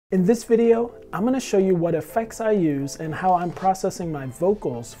In this video, I'm going to show you what effects I use and how I'm processing my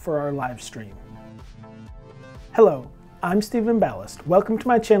vocals for our live stream. Hello, I'm Stephen Ballast. Welcome to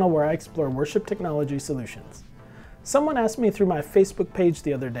my channel where I explore worship technology solutions. Someone asked me through my Facebook page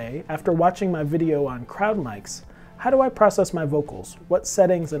the other day, after watching my video on crowd mics, how do I process my vocals, what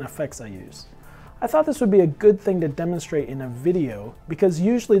settings and effects I use. I thought this would be a good thing to demonstrate in a video because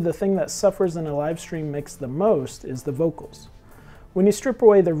usually the thing that suffers in a live stream mix the most is the vocals. When you strip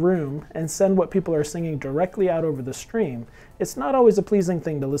away the room and send what people are singing directly out over the stream, it's not always a pleasing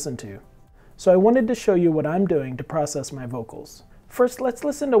thing to listen to. So I wanted to show you what I'm doing to process my vocals. First, let's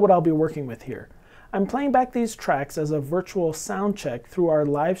listen to what I'll be working with here. I'm playing back these tracks as a virtual sound check through our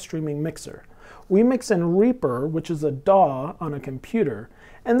live streaming mixer. We mix in Reaper, which is a DAW on a computer,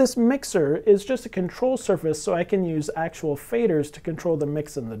 and this mixer is just a control surface so I can use actual faders to control the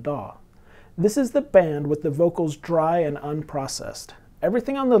mix in the DAW. This is the band with the vocals dry and unprocessed.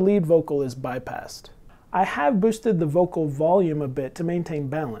 Everything on the lead vocal is bypassed. I have boosted the vocal volume a bit to maintain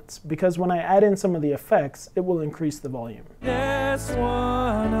balance, because when I add in some of the effects, it will increase the volume. Yes,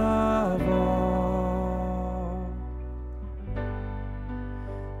 one of all.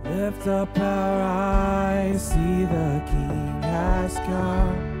 Lift up our eyes, see the King has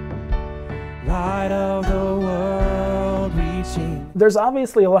come. Light of the world reaching. There's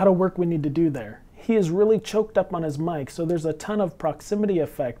obviously a lot of work we need to do there. He is really choked up on his mic, so there's a ton of proximity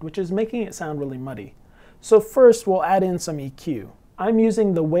effect, which is making it sound really muddy. So first we'll add in some EQ. I'm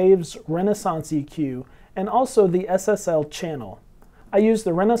using the Waves Renaissance EQ and also the SSL channel. I use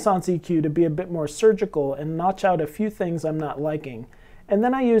the Renaissance EQ to be a bit more surgical and notch out a few things I'm not liking, and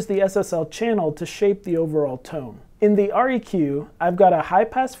then I use the SSL channel to shape the overall tone. In the REQ, I've got a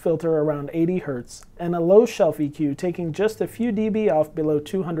high-pass filter around 80 Hz and a low-shelf EQ taking just a few dB off below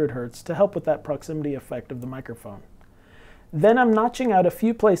 200 Hz to help with that proximity effect of the microphone. Then I'm notching out a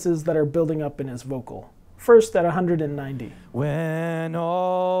few places that are building up in his vocal. First at 190. When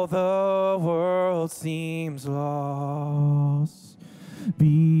all the world seems lost,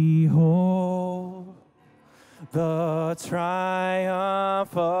 behold the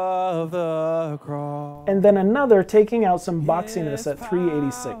triumph of the cross. And then another taking out some boxiness at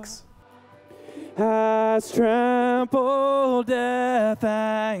 386. Has trampled death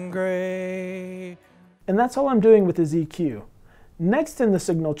and grave. And that's all I'm doing with his EQ. Next in the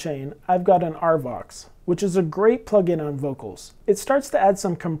signal chain, I've got an RVox, which is a great plugin on vocals. It starts to add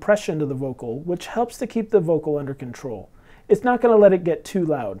some compression to the vocal, which helps to keep the vocal under control. It's not going to let it get too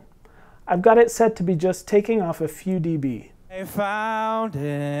loud. I've got it set to be just taking off a few dB. I found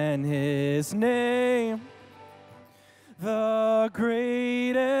in his name, the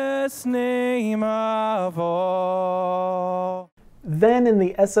greatest name of all. Then in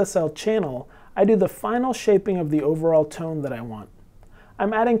the SSL channel, I do the final shaping of the overall tone that I want.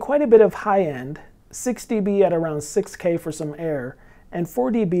 I'm adding quite a bit of high end, 6 dB at around 6K for some air, and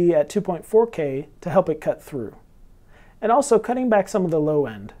 4 dB at 2.4K to help it cut through. And also cutting back some of the low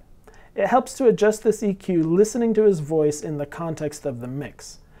end. It helps to adjust this EQ listening to his voice in the context of the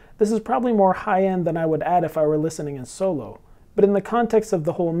mix. This is probably more high end than I would add if I were listening in solo, but in the context of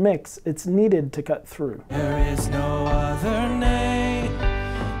the whole mix, it's needed to cut through. There is no other name,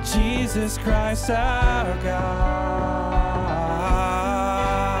 Jesus Christ our God,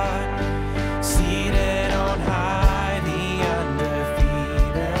 seated on high, the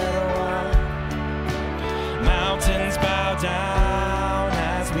undefeated one. Mountains bow down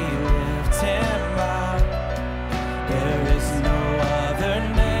as we lift him up. There is no other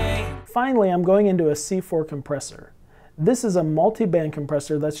name. Finally, I'm going into a C4 compressor. This is a multi-band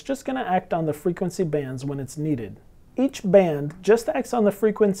compressor that's just going to act on the frequency bands when it's needed. Each band just acts on the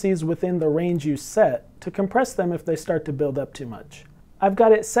frequencies within the range you set to compress them if they start to build up too much. I've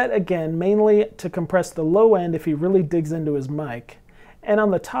got it set again mainly to compress the low end if he really digs into his mic, and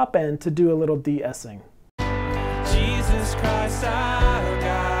on the top end to do a little de-essing. Jesus Christ our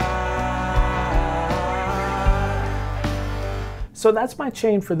God. So that's my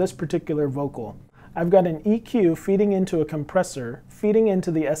chain for this particular vocal. I've got an EQ feeding into a compressor, feeding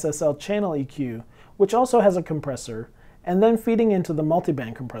into the SSL channel EQ, which also has a compressor, and then feeding into the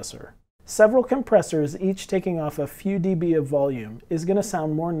multiband compressor. Several compressors, each taking off a few dB of volume, is going to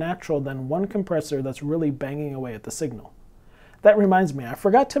sound more natural than one compressor that's really banging away at the signal. That reminds me, I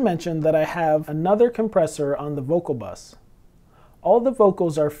forgot to mention that I have another compressor on the vocal bus. All the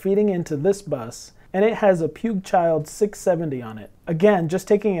vocals are feeding into this bus, and it has a Pugchild 670 on it. Again, just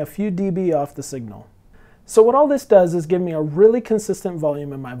taking a few dB off the signal. So what all this does is give me a really consistent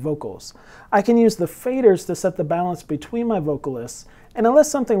volume in my vocals. I can use the faders to set the balance between my vocalists, and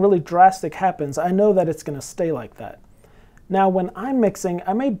unless something really drastic happens, I know that it's going to stay like that. Now when I'm mixing,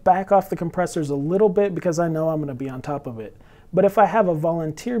 I may back off the compressors a little bit because I know I'm going to be on top of it. But if I have a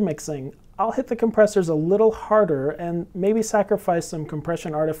volunteer mixing, I'll hit the compressors a little harder and maybe sacrifice some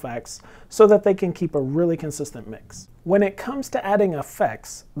compression artifacts so that they can keep a really consistent mix. When it comes to adding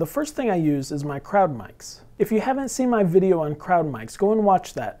effects, the first thing I use is my crowd mics. If you haven't seen my video on crowd mics, go and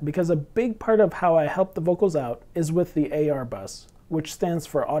watch that, because a big part of how I help the vocals out is with the AR bus, which stands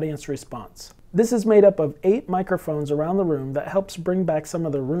for audience response. This is made up of 8 microphones around the room that helps bring back some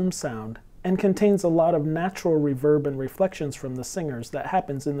of the room sound and contains a lot of natural reverb and reflections from the singers that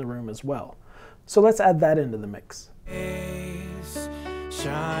happens in the room as well. So let's add that into the mix.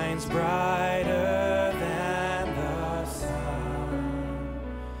 Shines brighter than the sun.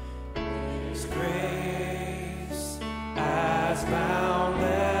 His grace as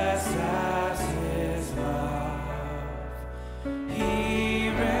boundless as his love. He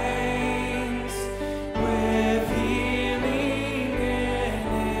reigns with healing in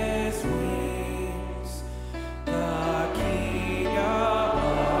his wings. The King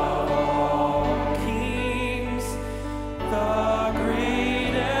above all kings, the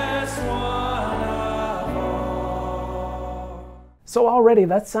greatest one of all. So already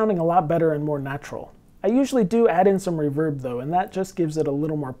that's sounding a lot better and more natural. I usually do add in some reverb though, and that just gives it a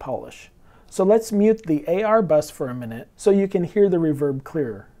little more polish. So let's mute the AR bus for a minute so you can hear the reverb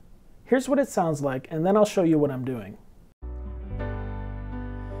clearer. Here's what it sounds like, and then I'll show you what I'm doing.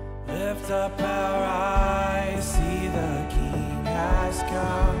 Lift up our eyes, see the King has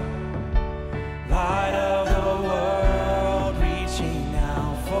come. Light of the world, reaching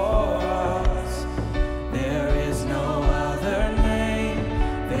out for us. There is no other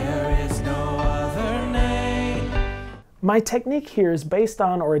name, there is no other name. My technique here is based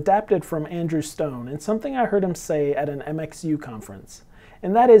on or adapted from Andrew Stone and something I heard him say at an MXU conference,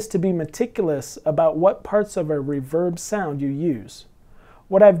 and that is to be meticulous about what parts of a reverb sound you use.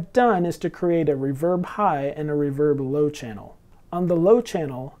 What I've done is to create a reverb high and a reverb low channel. On the low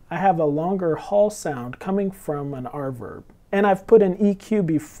channel, I have a longer hall sound coming from an R-verb, and I've put an EQ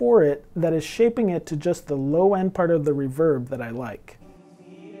before it that is shaping it to just the low end part of the reverb that I like.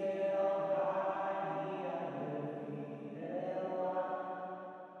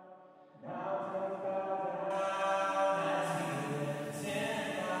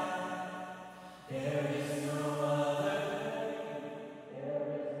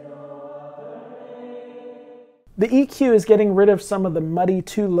 The EQ is getting rid of some of the muddy,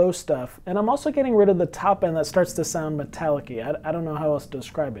 too low stuff, and I'm also getting rid of the top end that starts to sound metallic-y. I don't know how else to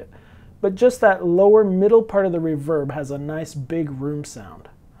describe it. But just that lower middle part of the reverb has a nice big room sound.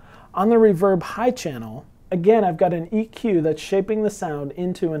 On the reverb high channel, again I've got an EQ that's shaping the sound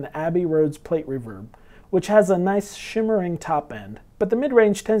into an Abbey Roads plate reverb, which has a nice shimmering top end, but the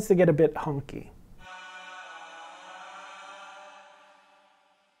mid-range tends to get a bit honky.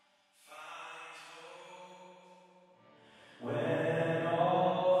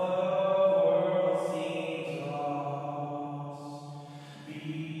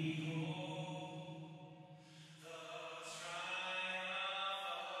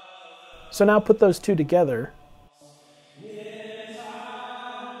 So now put those two together.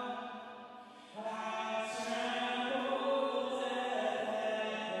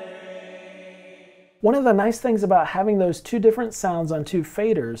 One of the nice things about having those two different sounds on two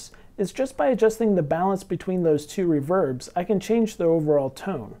faders is just by adjusting the balance between those two reverbs, I can change the overall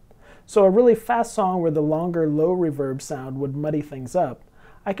tone. So a really fast song where the longer low reverb sound would muddy things up,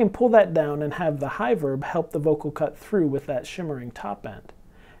 I can pull that down and have the high verb help the vocal cut through with that shimmering top end.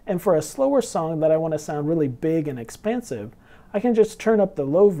 And for a slower song that I want to sound really big and expansive, I can just turn up the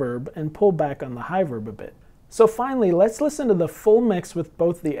low verb and pull back on the high verb a bit. So finally, let's listen to the full mix with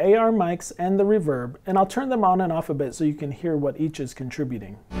both the AR mics and the reverb, and I'll turn them on and off a bit so you can hear what each is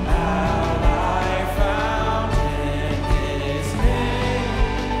contributing.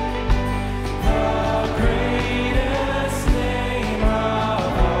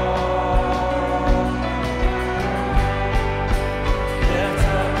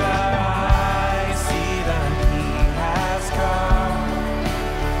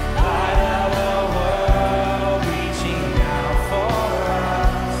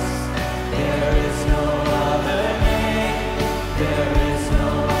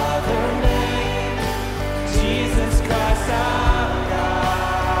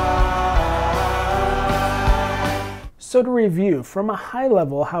 So to review, from a high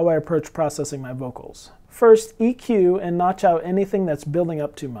level, how I approach processing my vocals. First, EQ and notch out anything that's building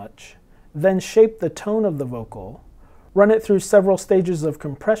up too much. Then shape the tone of the vocal. Run it through several stages of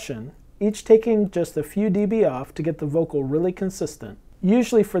compression, each taking just a few dB off to get the vocal really consistent.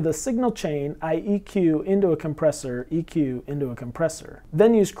 Usually for the signal chain, I EQ into a compressor, EQ into a compressor.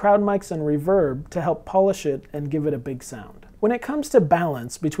 Then use crowd mics and reverb to help polish it and give it a big sound. When it comes to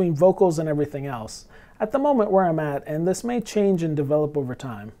balance between vocals and everything else, at the moment where I'm at, and this may change and develop over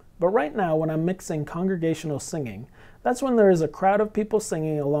time, but right now when I'm mixing congregational singing, that's when there is a crowd of people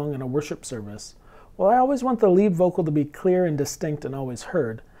singing along in a worship service. While I always want the lead vocal to be clear and distinct and always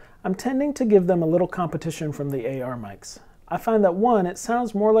heard, I'm tending to give them a little competition from the AR mics. I find that 1, it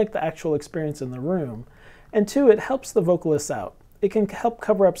sounds more like the actual experience in the room, and 2, it helps the vocalists out. It can help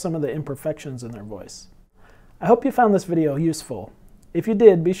cover up some of the imperfections in their voice. I hope you found this video useful. If you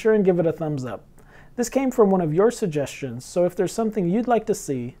did, be sure and give it a thumbs up. This came from one of your suggestions, so if there's something you'd like to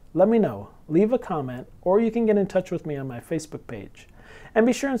see, let me know. Leave a comment, or you can get in touch with me on my Facebook page. And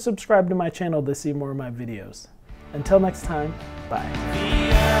be sure and subscribe to my channel to see more of my videos. Until next time, bye.